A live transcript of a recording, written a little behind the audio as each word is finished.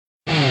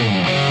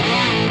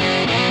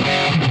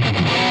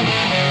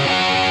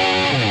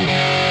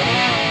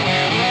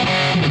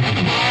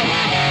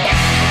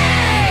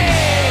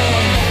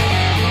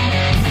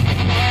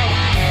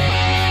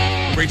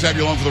to have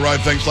you along for the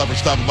ride. Thanks a lot for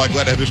stopping by.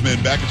 Glad to have this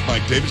man back. It's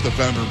Mike Davis, the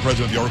founder and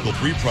president of the Article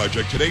 3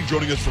 Project. Today,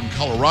 joining us from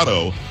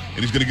Colorado, and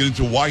he's going to get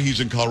into why he's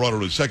in Colorado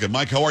in a second.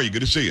 Mike, how are you?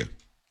 Good to see you.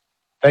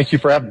 Thank you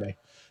for having me.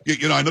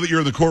 You know, I know that you're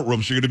in the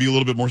courtroom, so you're going to be a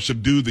little bit more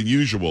subdued than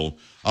usual.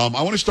 I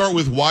want to start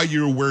with why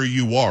you're where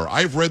you are.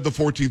 I've read the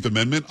 14th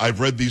Amendment.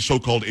 I've read the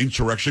so-called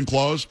insurrection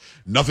clause.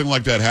 Nothing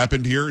like that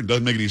happened here. It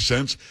doesn't make any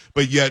sense.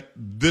 But yet,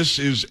 this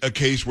is a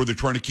case where they're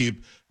trying to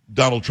keep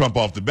Donald Trump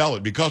off the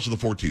ballot because of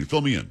the 14th.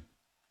 Fill me in.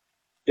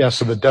 Yeah,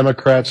 so the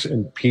Democrats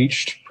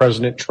impeached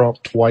President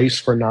Trump twice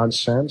for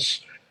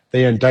nonsense.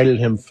 They indicted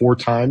him 4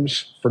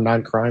 times for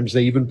non-crimes.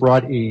 They even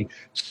brought a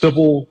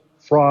civil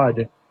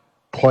fraud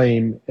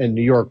claim in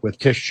New York with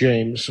Tish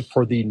James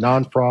for the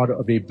non-fraud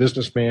of a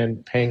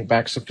businessman paying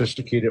back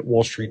sophisticated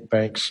Wall Street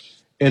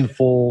banks in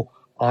full,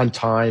 on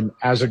time,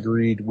 as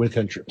agreed, with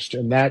interest.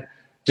 And that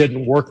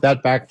didn't work.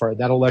 That backfired.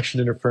 That election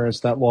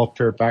interference, that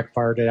lawfare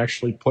backfired. It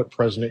actually put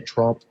President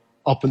Trump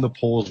up in the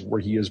polls where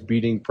he is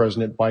beating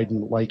President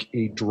Biden like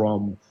a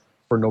drum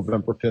for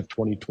November 5th,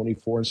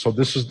 2024. And so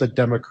this is the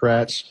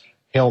Democrats'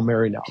 Hail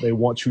Mary now. They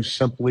want to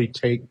simply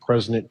take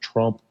President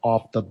Trump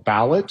off the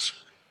ballot.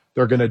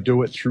 They're going to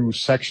do it through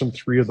Section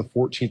 3 of the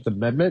 14th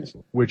Amendment,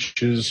 which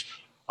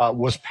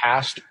was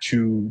passed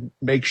to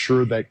make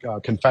sure that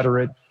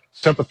Confederate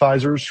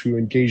sympathizers who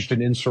engaged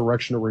in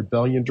insurrection or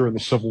rebellion during the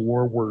Civil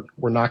War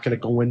were not going to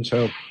go in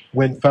to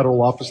win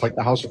federal office like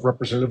the House of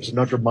Representatives and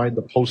undermine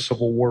the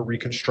post-Civil War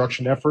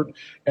Reconstruction effort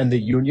and the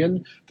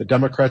Union. The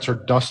Democrats are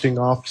dusting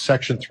off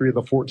Section 3 of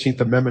the 14th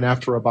Amendment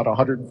after about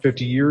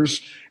 150 years,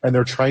 and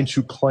they're trying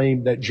to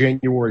claim that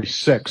January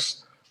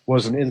 6th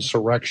was an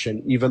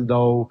insurrection, even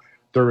though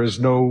there is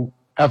no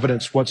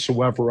evidence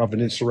whatsoever of an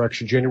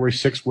insurrection. January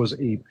 6th was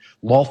a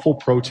lawful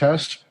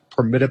protest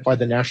permitted by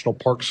the National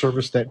Park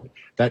Service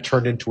that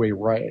turned into a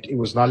riot. It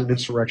was not an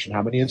insurrection.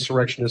 How many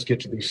insurrectionists get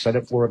to the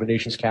Senate floor of the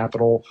nation's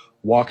capital,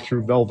 walk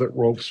through velvet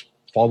ropes,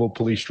 follow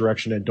police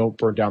direction, and don't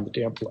burn down the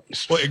damn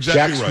place? Well,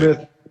 exactly Jack right.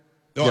 Smith,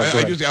 No,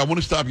 I want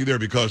to stop you there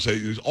because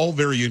it's all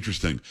very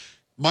interesting.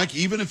 Mike,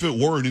 even if it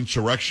were an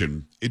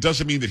insurrection, it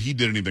doesn't mean that he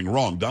did anything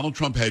wrong. Donald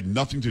Trump had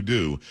nothing to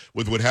do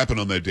with what happened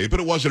on that day, but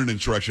it wasn't an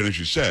insurrection, as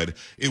you said.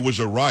 It was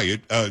a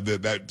riot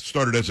that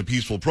started as a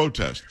peaceful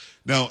protest.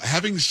 Now,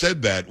 having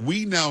said that,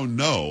 we now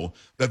know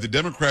that the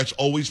Democrats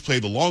always play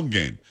the long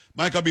game.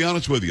 Mike, I'll be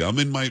honest with you. I'm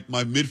in my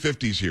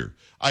mid-50s here.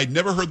 I'd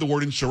never heard the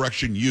word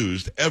insurrection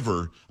used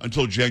ever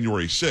until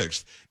January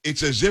 6th.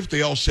 It's as if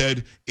they all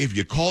said, if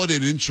you call it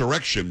an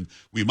insurrection,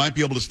 we might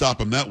be able to stop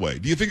them that way.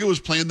 Do you think it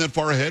was planned that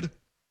far ahead?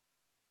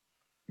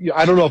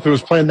 I don't know if it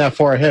was planned that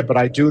far ahead, but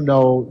I do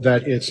know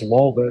that it's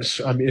lawless.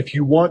 I mean, if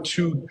you want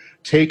to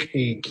take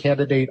a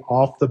candidate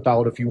off the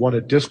ballot, if you want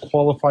to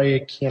disqualify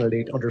a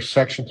candidate under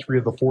Section 3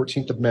 of the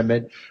 14th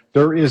Amendment,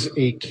 there is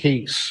a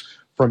case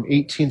from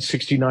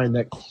 1869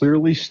 that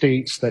clearly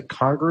states that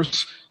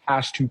Congress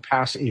has to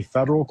pass a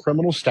federal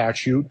criminal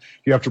statute.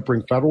 You have to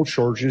bring federal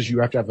charges. You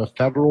have to have a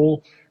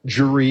federal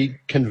jury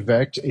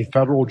convict, a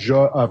federal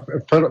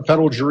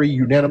jury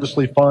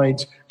unanimously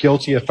finds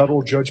guilty, a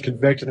federal judge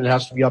convicted, and it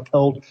has to be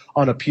upheld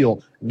on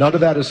appeal. None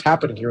of that is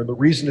happening here. And the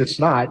reason it's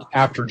not,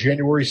 after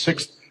January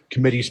 6th,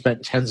 committee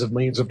spent tens of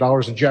millions of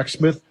dollars, and Jack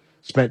Smith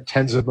spent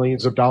tens of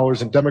millions of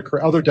dollars, and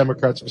other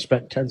Democrats have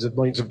spent tens of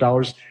millions of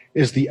dollars,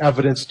 is the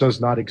evidence does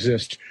not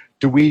exist.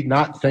 Do we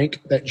not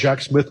think that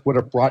Jack Smith would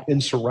have brought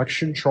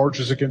insurrection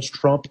charges against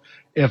Trump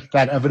if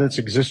that evidence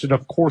existed?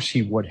 Of course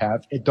he would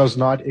have. It does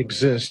not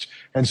exist.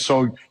 And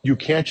so you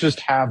can't just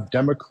have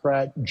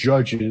Democrat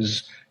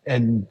judges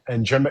and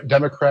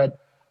Democrat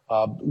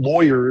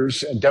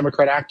lawyers and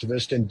Democrat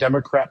activists in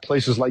Democrat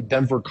places like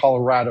Denver,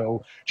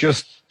 Colorado,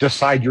 just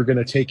decide you're going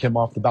to take him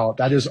off the ballot.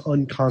 That is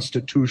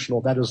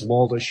unconstitutional. That is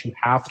lawless. You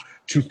have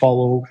to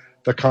follow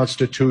the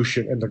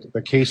Constitution. And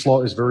the case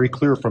law is very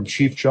clear from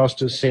Chief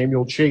Justice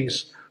Samuel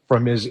Chase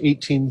from his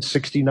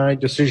 1869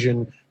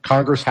 decision.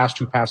 Congress has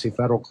to pass a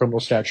federal criminal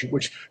statute,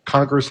 which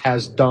Congress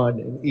has done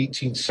in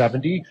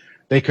 1870.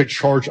 They could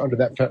charge under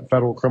that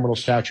federal criminal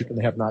statute, and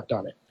they have not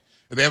done it.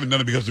 They haven't done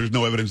it because there's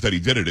no evidence that he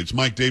did it. It's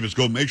Mike Davis.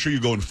 Make sure you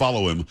go and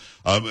follow him.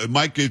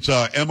 Mike, it's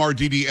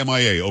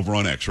MRDDMIA over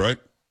on X, right?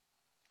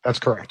 That's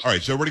correct. All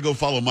right, so everybody go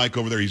follow Mike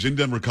over there. He's in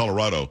Denver,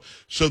 Colorado.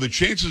 So the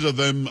chances of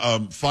them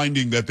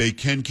finding that they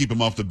can keep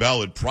him off the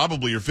ballot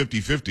probably are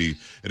 50-50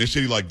 in a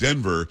city like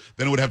Denver.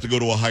 Then it would have to go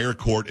to a higher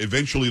court.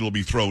 Eventually it'll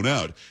be thrown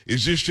out.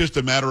 Is this just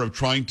a matter of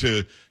trying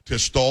to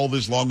stall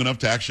this long enough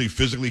to actually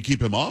physically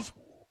keep him off?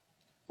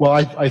 Well,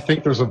 I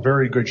think there's a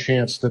very good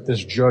chance that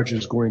this judge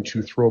is going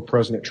to throw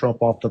President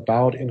Trump off the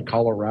ballot in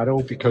Colorado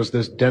because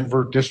this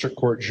Denver District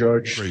Court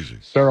judge,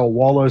 Sarah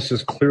Wallace,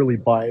 is clearly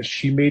biased.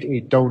 She made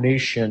a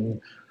donation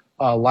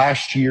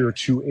last year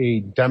to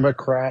a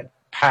Democrat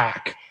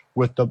PAC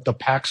with the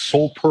PAC's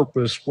sole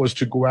purpose was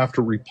to go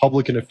after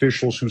Republican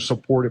officials who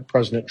supported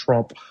President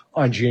Trump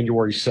on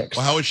January 6th.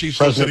 Well, how is she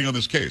still sitting on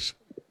this case?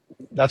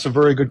 That's a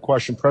very good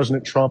question.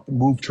 President Trump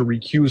moved to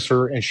recuse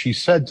her, and she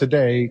said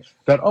today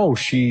that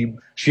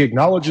she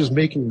acknowledges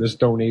making this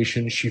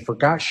donation. She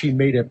forgot she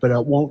made it, but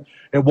it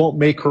won't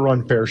make her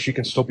unfair. She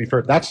can still be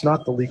fair. That's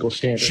not the legal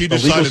standard. She The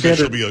legal decided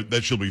standard,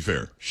 that she'll be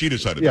fair. She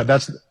decided yeah,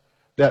 that.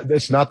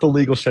 that's not the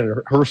legal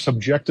standard. Her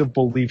subjective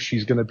belief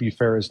she's going to be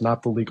fair is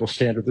not the legal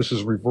standard. This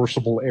is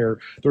reversible error.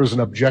 There's an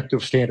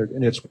objective standard,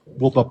 and it's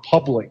will the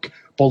public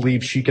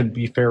believe she can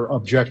be fair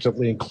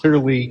objectively, and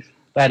clearly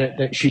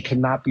that she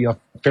cannot be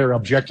fair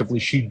objectively.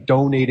 She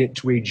donated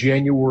to a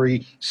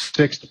January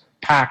 6th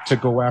PAC to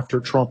go after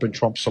Trump and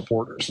Trump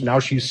supporters. Now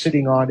she's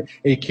sitting on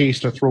a case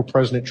to throw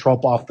President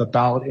Trump off the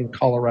ballot in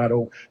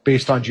Colorado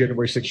based on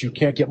January 6th. You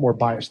can't get more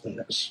biased than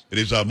this. It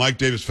is Mike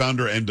Davis,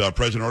 founder and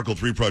president of Article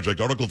 3 Project,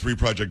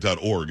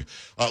 article3project.org.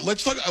 I want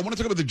to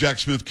talk about the Jack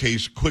Smith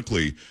case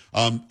quickly.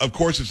 Of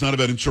course, it's not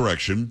about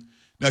insurrection.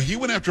 Now, he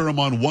went after him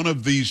on one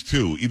of these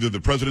two, either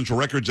the Presidential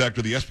Records Act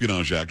or the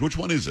Espionage Act. Which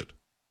one is it?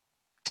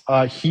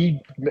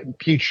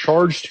 He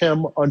charged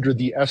him under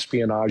the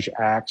Espionage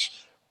Act,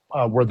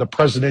 where the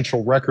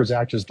Presidential Records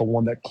Act is the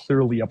one that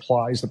clearly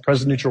applies. The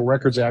Presidential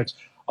Records Act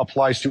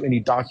applies to any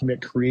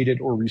document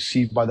created or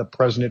received by the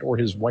president or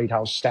his White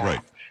House staff. Right.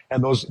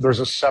 And there's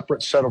a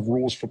separate set of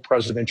rules for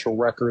presidential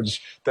records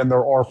than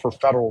there are for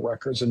federal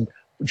records. And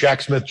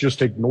Jack Smith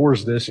just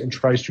ignores this and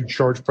tries to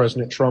charge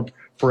President Trump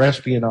for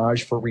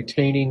espionage, for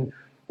retaining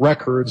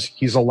records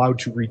he's allowed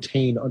to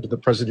retain under the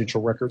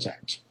Presidential Records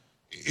Act.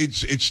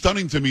 It's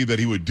stunning to me that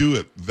he would do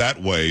it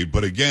that way.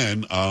 But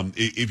again, I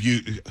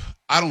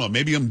don't know,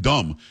 maybe I'm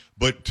dumb,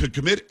 but to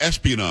commit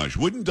espionage,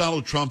 wouldn't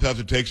Donald Trump have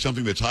to take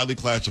something that's highly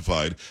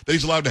classified, that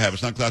he's allowed to have?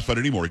 It's not classified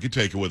anymore. He could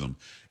take it with him.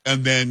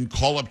 And then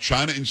call up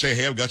China and say,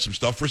 hey, I've got some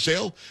stuff for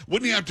sale?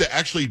 Wouldn't he have to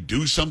actually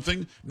do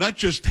something, not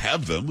just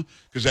have them?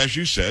 Because as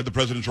you said, the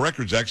Presidential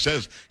Records Act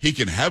says he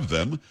can have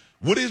them.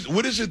 What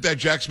is it that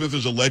Jack Smith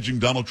is alleging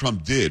Donald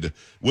Trump did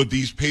with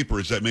these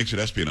papers that makes it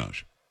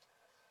espionage?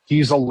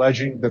 He's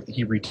alleging that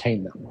he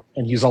retained them,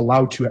 and he's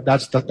allowed to.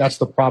 That's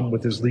the problem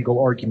with his legal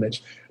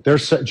arguments.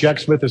 Jack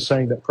Smith is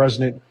saying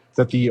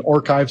that the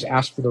archives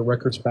asked for the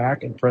records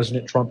back, and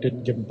President Trump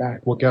didn't give them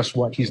back. Well, guess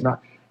what?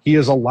 He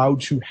is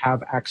allowed to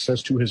have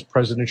access to his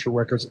presidential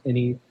records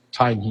any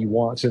time he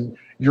wants. And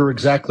you're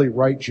exactly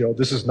right, Joe.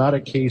 This is not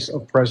a case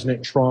of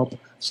President Trump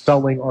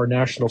selling our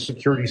national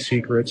security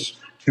secrets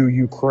to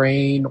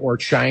Ukraine or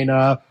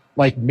China,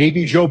 like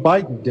maybe Joe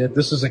Biden did.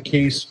 This is a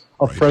case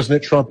of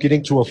President Trump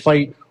getting to a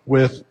fight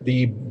with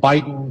the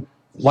Biden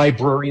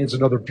librarians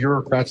and other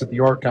bureaucrats at the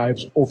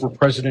archives over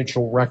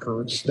presidential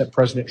records that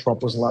President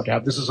Trump was allowed to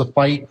have. This is a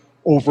fight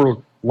over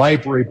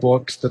library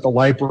books that the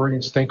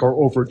librarians think are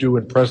overdue,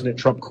 and President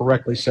Trump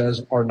correctly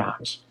says are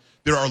not.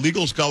 There are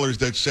legal scholars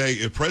that say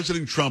if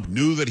President Trump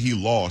knew that he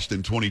lost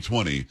in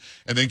 2020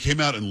 and then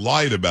came out and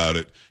lied about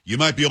it, you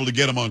might be able to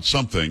get him on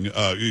something.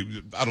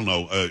 I don't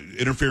know,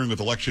 interfering with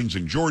elections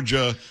in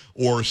Georgia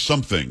or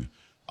something.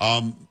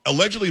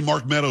 Allegedly,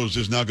 Mark Meadows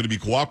is now going to be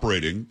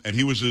cooperating, and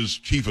he was his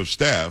chief of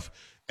staff.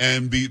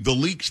 And the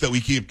leaks that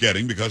we keep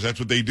getting, because that's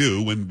what they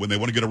do when they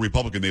want to get a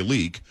Republican, they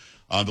leak.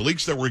 The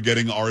leaks that we're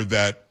getting are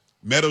that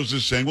Meadows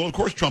is saying, well, of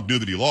course Trump knew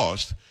that he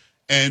lost.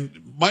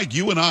 And Mike,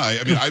 you and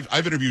I mean,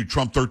 I've interviewed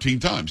Trump 13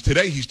 times.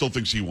 Today, he still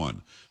thinks he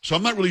won. So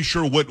I'm not really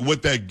sure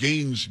what that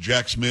gains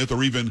Jack Smith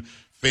or even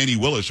Fani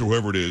Willis or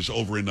whoever it is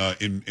over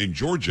in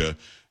Georgia.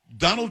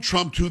 Donald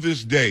Trump, to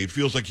this day,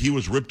 feels like he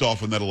was ripped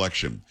off in that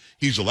election.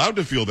 He's allowed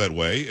to feel that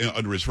way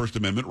under his First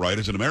Amendment right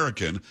as an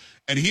American,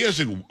 and he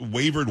hasn't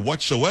wavered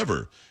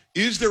whatsoever.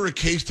 Is there a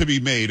case to be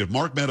made if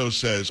Mark Meadows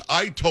says,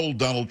 I told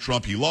Donald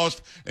Trump he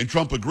lost, and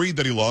Trump agreed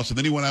that he lost, and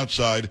then he went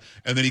outside,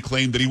 and then he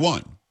claimed that he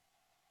won?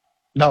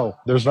 No,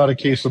 there's not a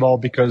case at all,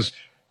 because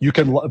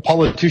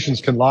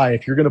politicians can lie.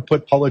 If you're going to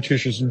put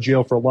politicians in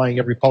jail for lying,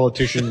 every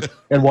politician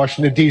in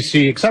Washington,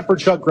 D.C., except for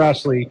Chuck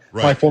Grassley,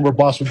 my former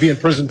boss, would be in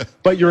prison.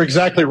 But you're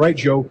exactly right,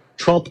 Joe.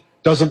 Trump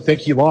doesn't think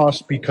he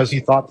lost because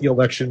he thought the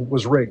election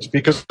was rigged,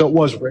 because it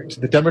was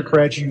rigged. The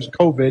Democrats used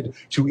COVID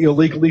to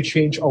illegally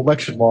change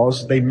election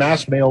laws. They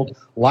mass mailed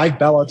live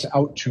ballots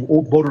out to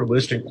old voter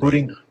lists,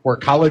 including where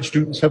college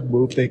students have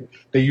moved.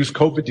 They used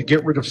COVID to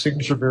get rid of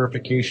signature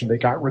verification. They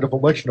got rid of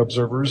election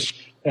observers,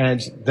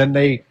 and then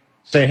they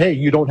say, hey,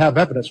 you don't have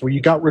evidence. Well,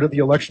 you got rid of the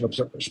election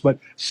observers. But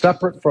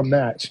separate from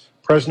that,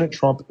 President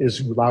Trump is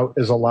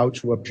allowed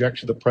to object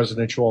to the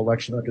presidential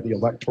election under the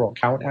Electoral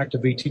Count Act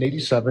of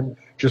 1887,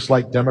 just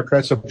like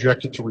Democrats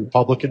objected to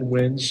Republican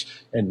wins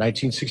in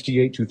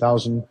 1968,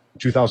 2000,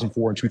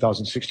 2004, and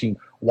 2016.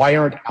 Why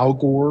aren't Al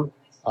Gore,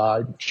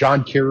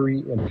 John Kerry,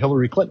 and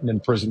Hillary Clinton in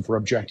prison for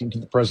objecting to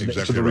the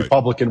president, to the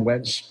Republican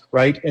wins,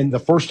 right? In the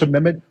First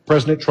Amendment,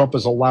 President Trump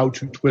is allowed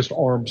to twist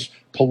arms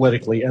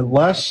politically,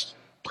 unless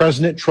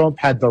President Trump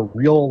had the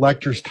real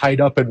electors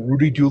tied up in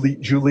Rudy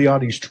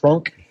Giuliani's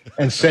trunk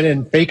and sent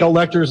in fake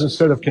electors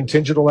instead of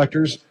contingent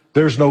electors.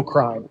 there's no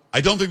crime.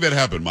 I don't think that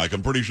happened, Mike.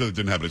 I'm pretty sure that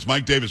didn't happen. It's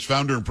Mike Davis,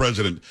 founder and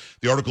president,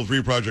 the Article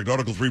 3 Project,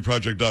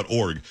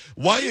 article3project.org.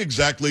 Why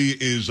exactly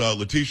is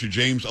Letitia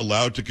James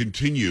allowed to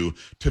continue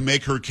to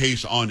make her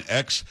case on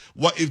X?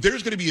 What if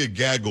there's going to be a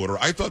gag order?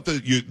 I thought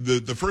that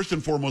the first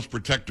and foremost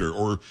protector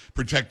or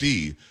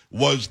protectee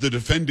was the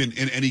defendant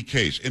in any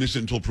case,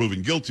 innocent until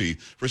proven guilty.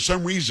 For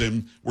some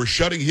reason, we're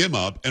shutting him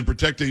up and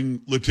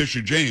protecting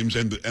Letitia James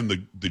and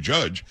the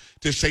judge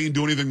to say and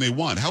do anything they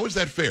want. How is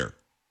that fair?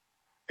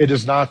 It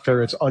is not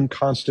fair. It's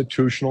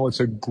unconstitutional. It's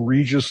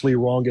egregiously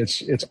wrong.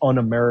 It's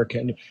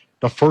un-American.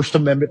 The First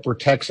Amendment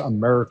protects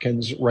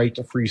Americans' right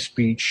to free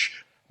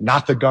speech,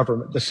 not the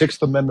government. The Sixth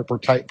Amendment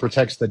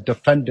protects the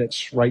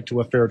defendant's right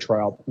to a fair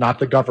trial, not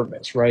the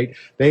government's, right?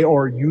 They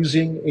are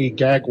using a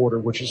gag order,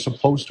 which is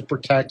supposed to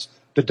protect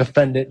the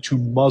defendant, to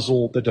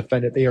muzzle the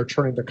defendant. They are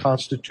turning the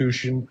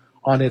Constitution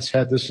on its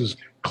head. This is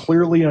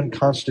clearly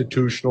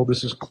unconstitutional.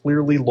 This is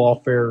clearly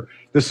lawfare.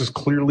 This is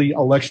clearly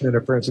election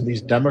interference. And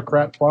these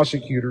Democrat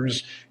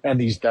prosecutors and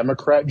these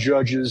Democrat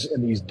judges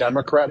and these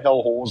Democrat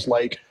hellholes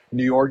like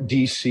New York,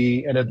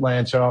 D.C., and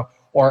Atlanta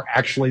are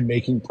actually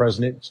making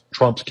President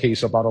Trump's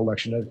case about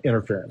election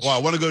interference. Well,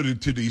 I want to go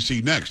to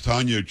D.C. next.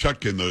 Tanya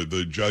Chutkin,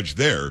 the judge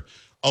there,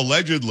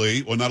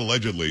 allegedly, well, not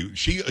allegedly,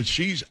 she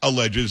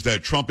alleges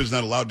that Trump is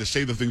not allowed to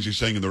say the things he's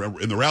saying in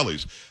the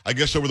rallies. I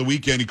guess over the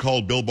weekend he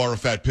called Bill Barr a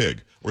fat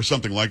pig or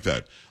something like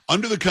that.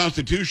 Under the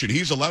Constitution,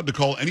 he's allowed to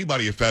call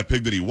anybody a fat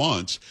pig that he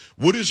wants.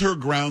 What is her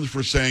grounds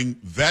for saying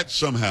that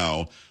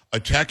somehow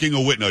attacking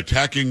a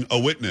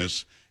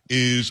witness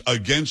is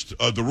against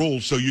the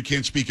rules, so you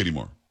can't speak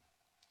anymore?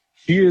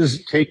 She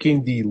is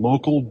taking the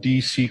local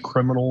D.C.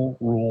 criminal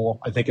rule,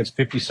 I think it's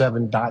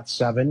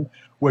 57.7,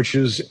 which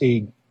is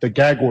the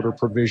gag order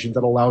provision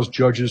that allows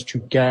judges to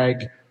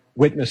gag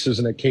witnesses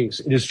in a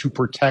case. It is to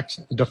protect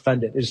the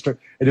defendant.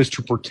 It is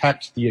to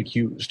protect the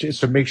accused. It's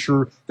to make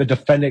sure the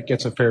defendant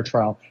gets a fair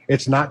trial.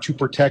 It's not to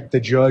protect the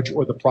judge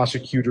or the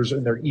prosecutors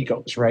and their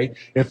egos, right?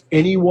 If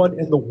anyone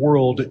in the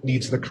world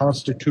needs the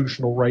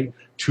constitutional right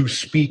to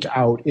speak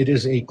out, it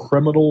is a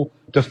criminal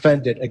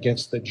defendant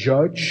against the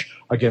judge,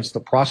 against the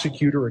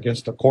prosecutor,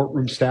 against the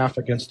courtroom staff,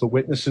 against the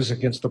witnesses,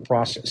 against the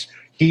process.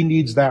 He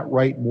needs that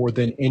right more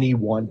than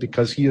anyone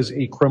because he is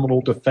a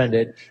criminal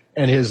defendant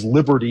and his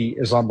liberty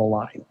is on the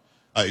line.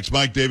 It's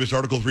Mike Davis,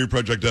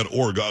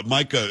 article3project.org.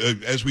 Mike,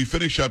 as we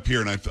finish up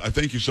here, and I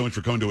thank you so much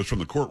for coming to us from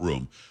the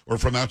courtroom or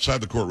from outside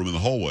the courtroom in the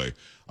hallway.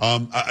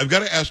 I've got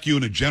to ask you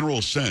in a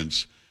general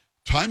sense,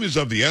 time is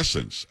of the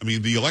essence. I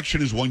mean, the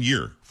election is 1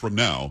 year from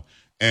now,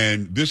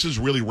 and this is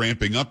really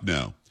ramping up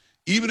now.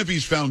 Even if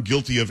he's found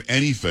guilty of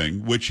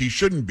anything, which he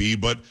shouldn't be,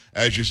 but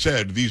as you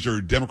said, these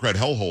are Democrat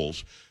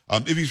hellholes.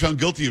 If he's found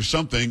guilty of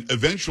something,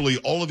 eventually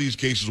all of these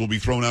cases will be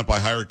thrown out by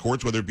higher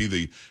courts, whether it be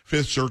the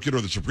Fifth Circuit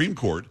or the Supreme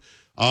Court.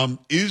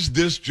 Is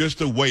this just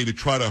a way to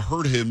try to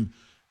hurt him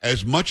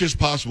as much as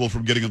possible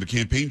from getting on the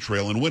campaign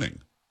trail and winning?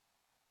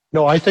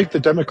 No, I think the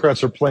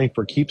Democrats are playing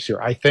for keeps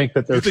here. I think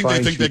that they're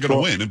trying they're going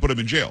to win and put him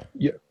in jail.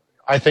 Yeah.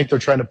 I think they're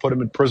trying to put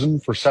him in prison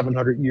for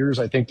 700 years.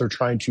 I think they're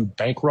trying to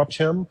bankrupt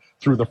him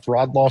through the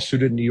fraud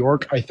lawsuit in New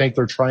York. I think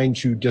they're trying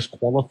to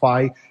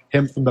disqualify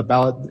him from the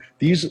ballot.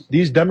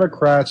 These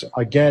Democrats,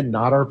 again,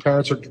 not our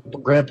parents or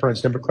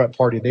grandparents' Democrat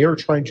Party, they are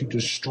trying to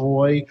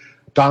destroy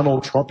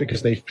Donald Trump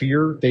because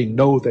they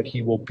know that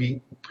he will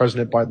beat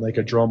President Biden like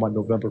a drum on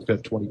November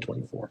 5th,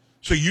 2024.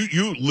 So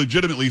you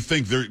legitimately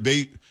think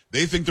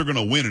they think they're going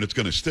to win and it's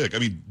going to stick. I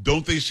mean,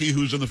 don't they see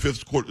who's in the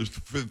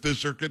Fifth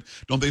Circuit?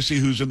 Don't they see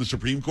who's in the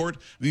Supreme Court?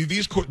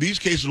 These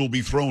cases will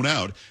be thrown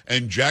out,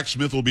 and Jack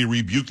Smith will be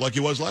rebuked like he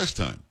was last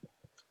time.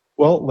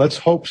 Well, let's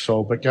hope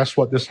so. But guess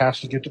what? This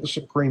has to get to the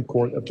Supreme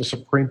Court. If the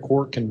Supreme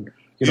Court can,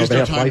 is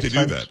there time to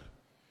do that?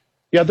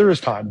 Yeah, there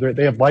is time.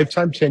 They have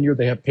lifetime tenure.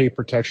 They have pay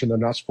protection. They're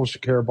not supposed to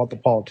care about the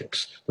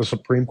politics. The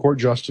Supreme Court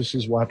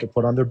justices will have to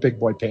put on their big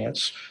boy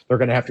pants. They're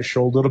going to have to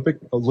show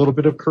a little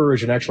bit of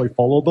courage and actually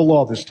follow the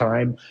law this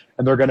time.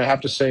 And they're going to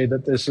have to say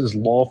that this is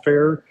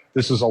lawfare.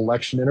 This is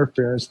election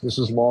interference. This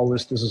is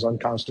lawless. This is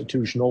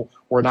unconstitutional.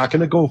 We're not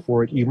going to go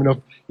for it.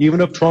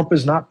 Even if Trump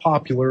is not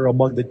popular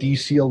among the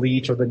DC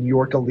elite or the New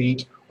York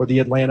elite or the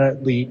Atlanta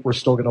elite, we're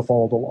still going to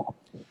follow the law.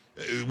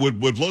 What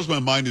blows my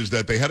mind is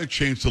that they had a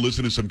chance to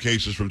listen to some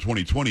cases from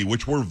 2020,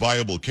 which were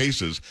viable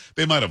cases.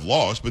 They might have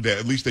lost, but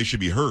at least they should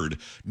be heard.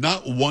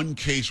 Not one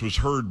case was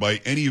heard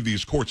by any of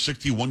these courts.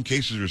 61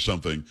 cases or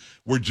something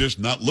were just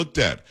not looked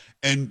at.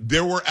 And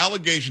there were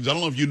allegations. I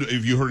don't know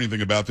if you heard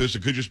anything about this.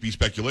 It could just be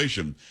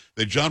speculation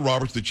that John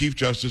Roberts, the Chief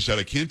Justice,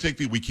 said,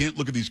 we can't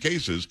look at these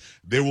cases.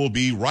 There will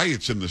be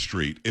riots in the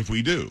street if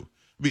we do.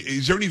 I mean,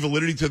 is there any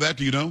validity to that?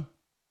 Do you know?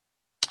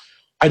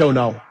 I don't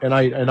know, and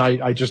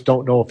I just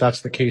don't know if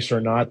that's the case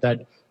or not.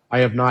 That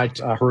I have not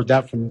heard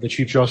that from the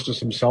Chief Justice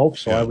himself,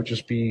 so I would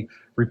just be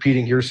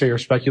repeating hearsay or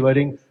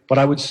speculating. But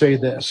I would say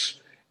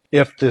this: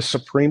 if the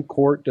Supreme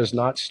Court does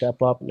not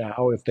step up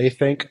now, if they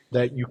think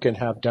that you can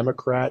have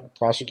Democrat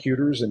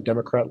prosecutors and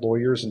Democrat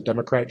lawyers and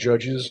Democrat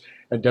judges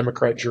and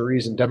Democrat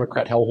juries and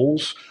Democrat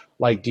hellholes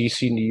like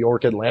D.C., New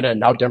York, Atlanta, and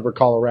now Denver,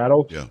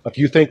 Colorado, if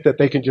you think that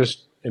they can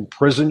just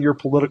imprison your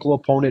political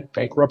opponent,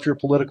 bankrupt your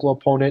political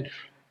opponent,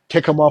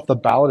 kick them off the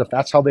ballot. If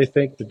that's how they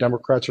think the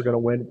Democrats are going to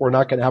win, we're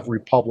not going to have a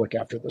republic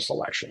after this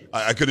election.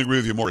 I couldn't agree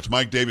with you more. It's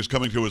Mike Davis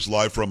coming to us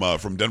live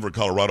from Denver,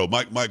 Colorado.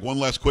 Mike, one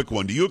last quick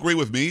one. Do you agree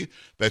with me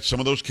that some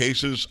of those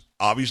cases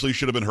obviously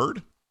should have been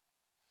heard?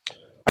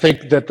 I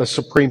think that the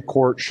Supreme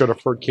Court should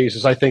have heard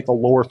cases. I think the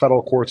lower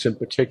federal courts in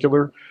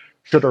particular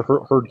should have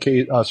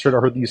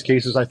heard these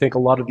cases. I think a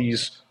lot of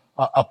these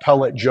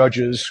appellate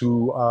judges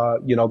who,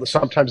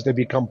 sometimes they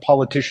become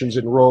politicians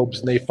in robes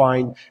and they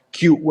find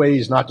cute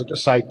ways not to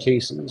decide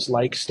cases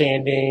like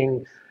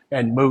standing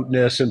and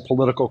mootness and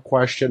political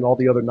question, all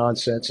the other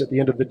nonsense. At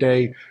the end of the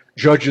day,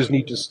 judges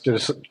need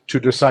to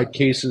decide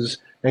cases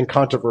and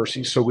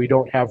controversies so we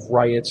don't have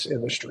riots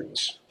in the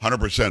streets.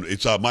 100%.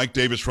 It's Mike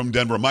Davis from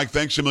Denver. Mike,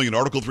 thanks a million.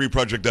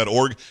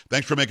 Article3project.org.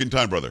 Thanks for making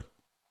time, brother.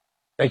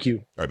 Thank you.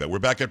 All right, man. We're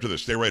back after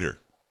this. Stay right here.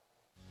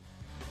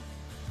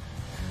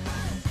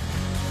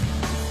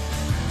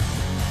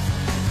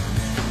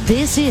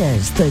 This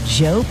is the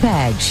Joe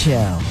Pags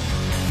Show.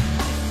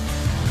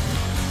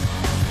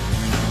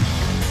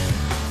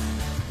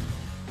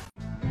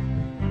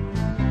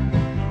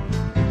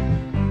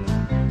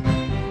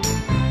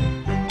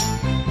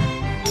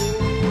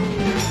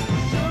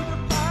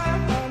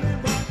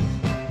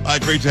 Hi,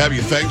 great to have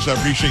you. Thanks. I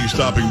appreciate you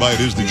stopping by. It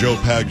is the Joe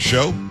Pags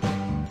Show.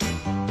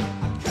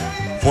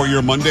 For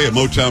your Monday, a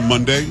Motown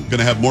Monday. Going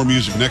to have more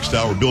music next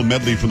hour. Bill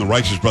Medley from the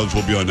Righteous Brothers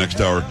will be on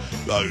next hour.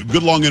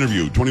 Good long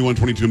interview,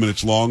 22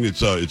 minutes long.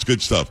 It's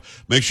good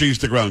stuff. Make sure you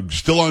stick around.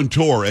 Still on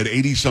tour at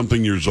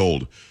 80-something years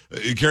old.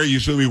 Carrie, you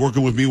still be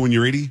working with me when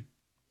you're 80?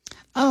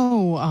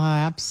 Oh,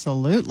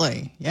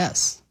 absolutely.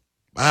 Yes.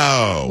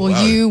 Wow.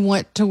 Well, you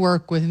want to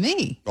work with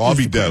me. Oh, I'll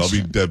be dead. I'll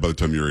be dead by the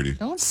time you're 80.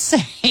 Don't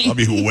say. I'll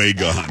be way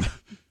gone.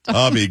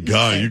 I'll be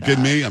gone. You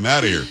kidding me? I'm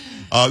out of here.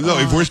 No,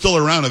 if we're still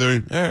around, they're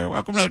hey,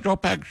 welcome to the Joe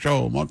Pags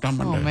Show. Motown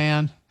Monday. Oh,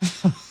 man.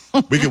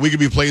 we could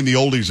be playing the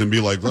oldies and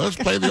be like, let's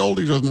play the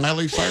oldies with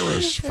Miley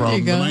Cyrus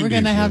from the 90s. We're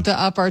going to have to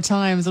up our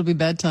times. It'll be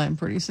bedtime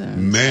pretty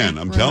soon. Man,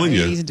 I'm telling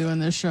you. He's doing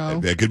this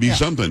show. That could be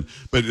something.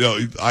 But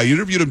I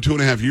interviewed him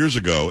 2.5 years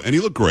ago, and he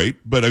looked great.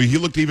 But I mean, he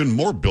looked even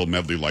more Bill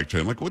Medley-like to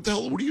him. Like, what the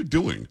hell? What are you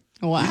doing?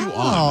 Wow. What are you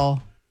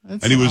on?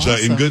 That's and he was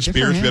awesome. in good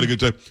spirits. We Good had a good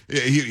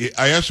time.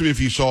 I asked him if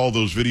he saw all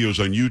those videos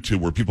on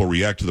YouTube where people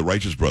react to the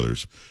Righteous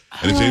Brothers,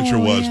 and his answer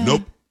was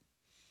nope.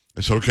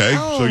 I said, okay,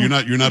 so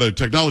you're not a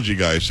technology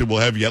guy. I said, well,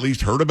 have you at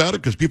least heard about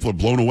it? Because people are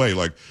blown away.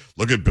 Like,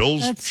 look at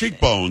Bill's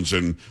cheekbones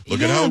and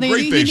look at how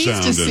great they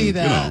sound. To see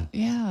and,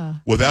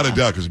 that. Without a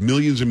doubt, because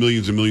millions and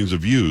millions and millions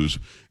of views.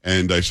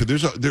 And I said,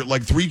 they're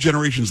like 3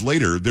 generations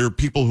later, there are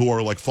people who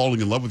are like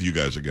falling in love with you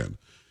guys again.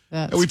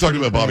 And we talked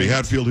about Bobby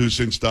Hatfield, who's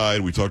since died.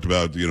 We talked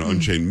about,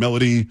 Unchained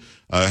Melody.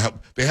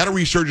 They had a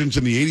resurgence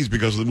in the 80s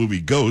because of the movie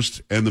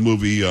Ghost and the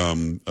movie,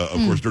 of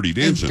course, Dirty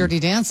Dancing. Dirty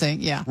Dancing,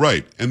 yeah.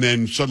 Right. And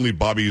then suddenly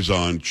Bobby's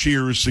on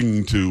Cheers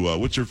singing to,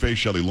 what's her face,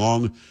 Shelley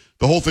Long.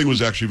 The whole thing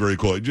was actually very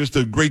cool. Just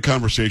a great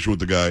conversation with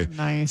the guy.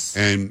 Nice.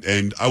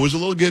 And I was a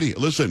little giddy.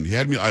 Listen,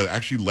 I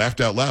actually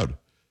laughed out loud.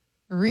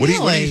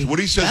 Really? What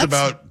he says That's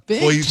about,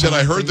 he said,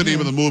 I heard the name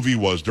of the movie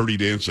was Dirty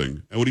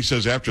Dancing. And what he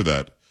says after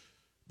that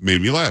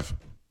made me laugh.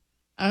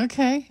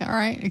 Okay, all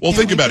right. Well,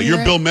 think about it.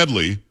 You're Bill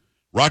Medley,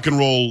 rock and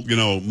roll,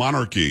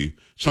 monarchy.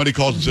 Somebody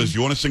calls and says, do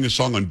you want to sing a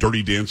song on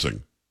Dirty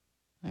Dancing?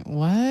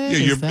 What? Yeah,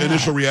 your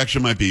initial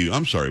reaction might be,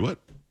 I'm sorry, what?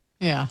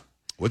 Yeah.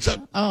 What's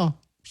that? Oh.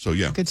 So,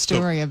 yeah. Good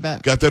story, I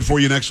bet. Got that for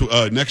you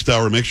next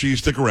hour. Make sure you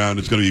stick around.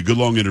 It's going to be a good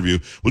long interview.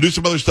 We'll do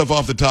some other stuff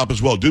off the top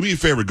as well. Do me a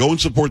favor. Go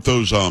and support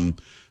those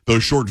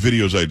short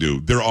videos I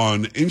do. They're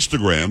on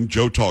Instagram,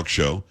 Joe Talk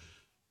Show.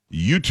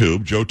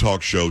 YouTube, Joe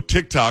Talk Show,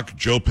 TikTok,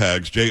 Joe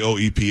Pags,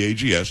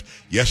 Joepags.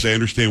 Yes, I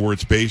understand where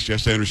it's based.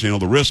 Yes, I understand all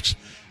the risks.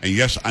 And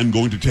yes, I'm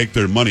going to take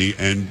their money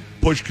and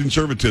push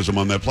conservatism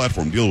on that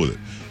platform. Deal with it.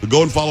 But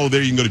go and follow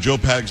there. You can go to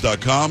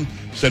joepags.com.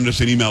 Send us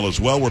an email as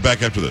well. We're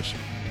back after this.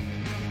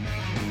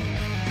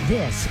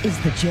 This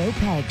is the Joe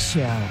Pags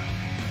Show.